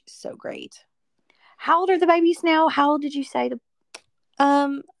 She's so great. How old are the babies now? How old did you say the?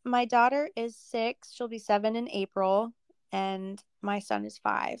 My daughter is 6. She'll be 7 in April, and my son is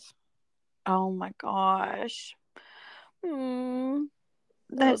 5. Oh my gosh. Hmm.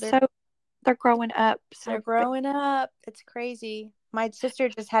 So That's so. They're growing up. they're So. growing up. It's crazy. My sister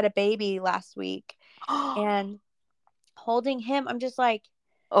just had a baby last week, and holding him, I'm just like,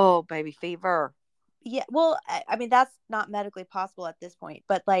 Oh, baby fever. yeah. Well, I mean, that's not medically possible at this point,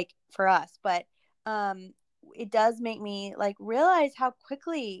 but like for us, but um, it does make me like realize how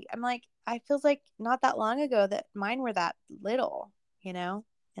quickly I'm like. I feels like not that long ago that mine were that little,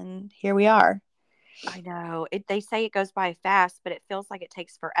 and here we are. I know. They say it goes by fast, but it feels like it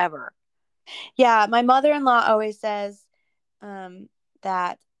takes forever. Yeah, my mother-in-law always says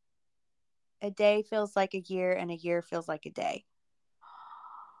that a day feels like a year and a year feels like a day.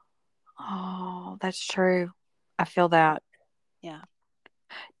 Oh, that's true. I feel that. Yeah.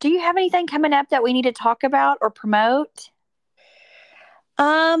 Do you have anything coming up that we need to talk about or promote?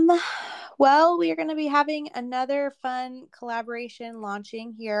 Um, well, we are going to be having another fun collaboration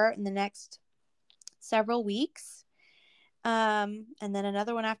launching here in the next several weeks. And then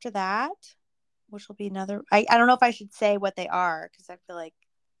another one after that, which will be another. I don't know if I should say what they are because I feel like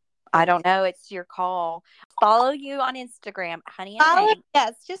I don't know. It's your call. Follow you on Instagram, Honey and Hank.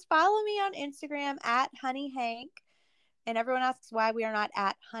 yes, just follow me on Instagram at Honey Hank. And everyone asks why we are not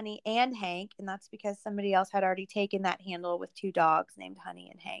at Honey and Hank, and that's because somebody else had already taken that handle with 2 dogs named Honey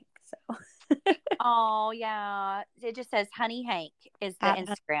and Hank. So Oh, yeah. It just says Honey Hank is the at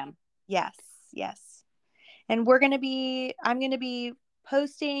Instagram. yes, yes. And I'm going to be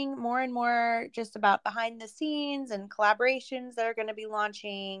posting more and more just about behind the scenes and collaborations that are going to be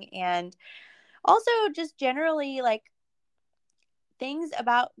launching, and also just generally like things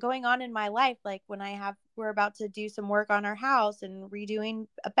about going on in my life, like when we're about to do some work on our house and redoing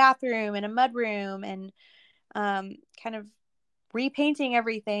a bathroom and a mud room, and kind of repainting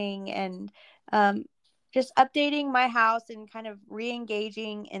everything, and just updating my house and kind of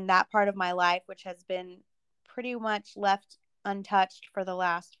re-engaging in that part of my life, which has been pretty much left untouched for the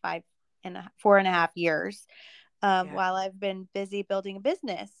last 4.5 years, Yeah. while I've been busy building a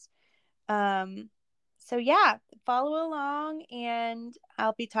business. So yeah, follow along, and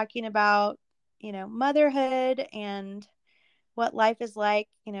I'll be talking about, motherhood and what life is like,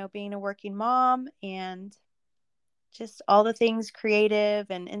 being a working mom, and just all the things creative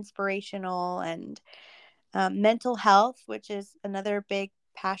and inspirational, and mental health, which is another big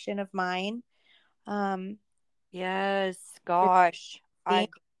passion of mine. Um, Yes. just Gosh. I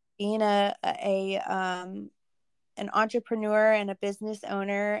being being an entrepreneur and a business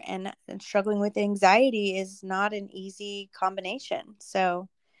owner, and struggling with anxiety is not an easy combination. So,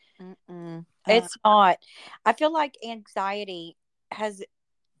 Mm-mm. uh, It's not. I feel like anxiety has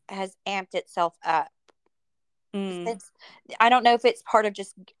has amped itself up mm, since. I don't know if it's part of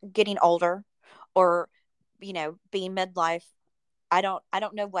just getting older or being midlife. I don't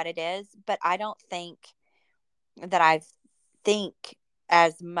know what it is, but I don't think that I think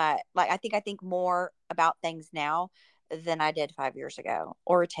as much. Like I think more about things now than I did 5 years ago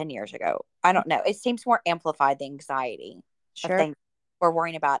or 10 years ago. I don't know. It seems more amplified, the anxiety of sure. things we're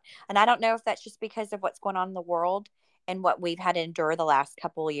worrying about. And I don't know if that's just because of what's going on in the world and what we've had to endure the last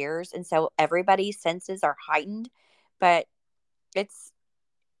couple of years. And so everybody's senses are heightened, but it's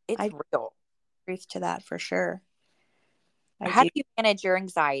it's I real. agree to that for sure. I How do. do you manage your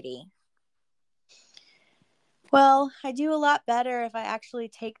anxiety? Well, I do a lot better if I actually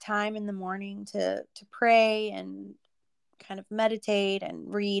take time in the morning to pray and kind of meditate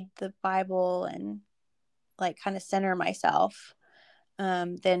and read the Bible and like kind of center myself.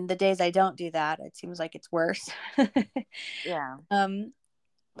 Then the days I don't do that, it seems like it's worse. Yeah. um,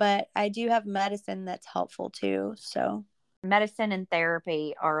 but I do have medicine that's helpful too. So, Medicine and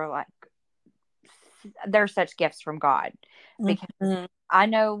therapy are like they're such gifts from God because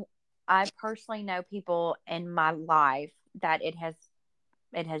mhm, I personally know people in my life that it has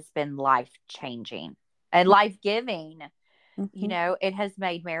been life changing and life giving. mhm. It has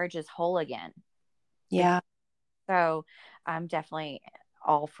made marriages whole again. Be- Yeah. So I'm definitely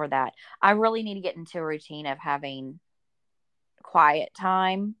all for that. I really need to get into a routine of having quiet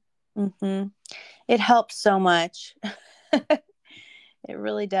time. Hmm. It helps so much. It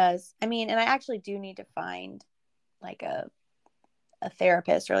really does. I mean, and I actually do need to find like a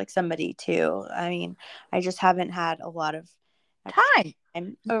therapist or like somebody too. I mean, I just haven't had a lot of Time.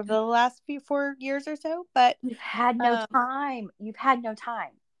 time over the last 4 years or so, but You've had no time. You've had no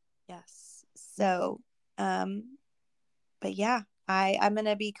time. yes. So, but yeah, I'm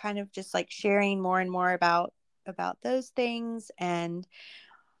gonna be kind of just like sharing more and more about those things, and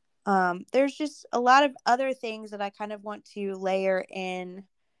there's just a lot of other things that I kind of want to layer in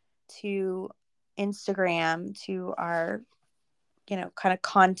to Instagram, to our, kind of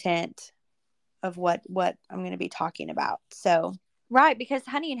content of what I'm going to be talking about. So, Right, because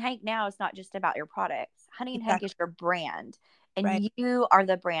Honey and Hank now is not just about your products. Honey and Hank exactly. is your brand, and Right. you are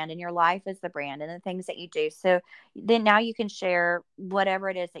the brand, and your life is the brand, and the things that you do. So then now you can share whatever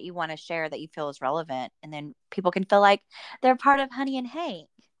it is that you want to share that you feel is relevant, and then people can feel like they're part of Honey and Hank.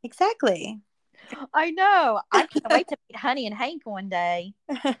 Exactly. I know. I can't wait to meet Honey and Hank one day.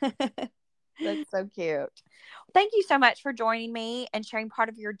 That's so cute. Thank you so much for joining me and sharing part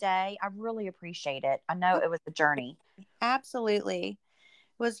of your day. I really appreciate it. I know it was a journey. Absolutely.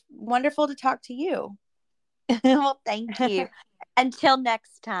 It was wonderful to talk to you. Well, thank you. Until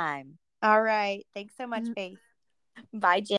next time. All right. Thanks so much, Faith. Bye, Jen.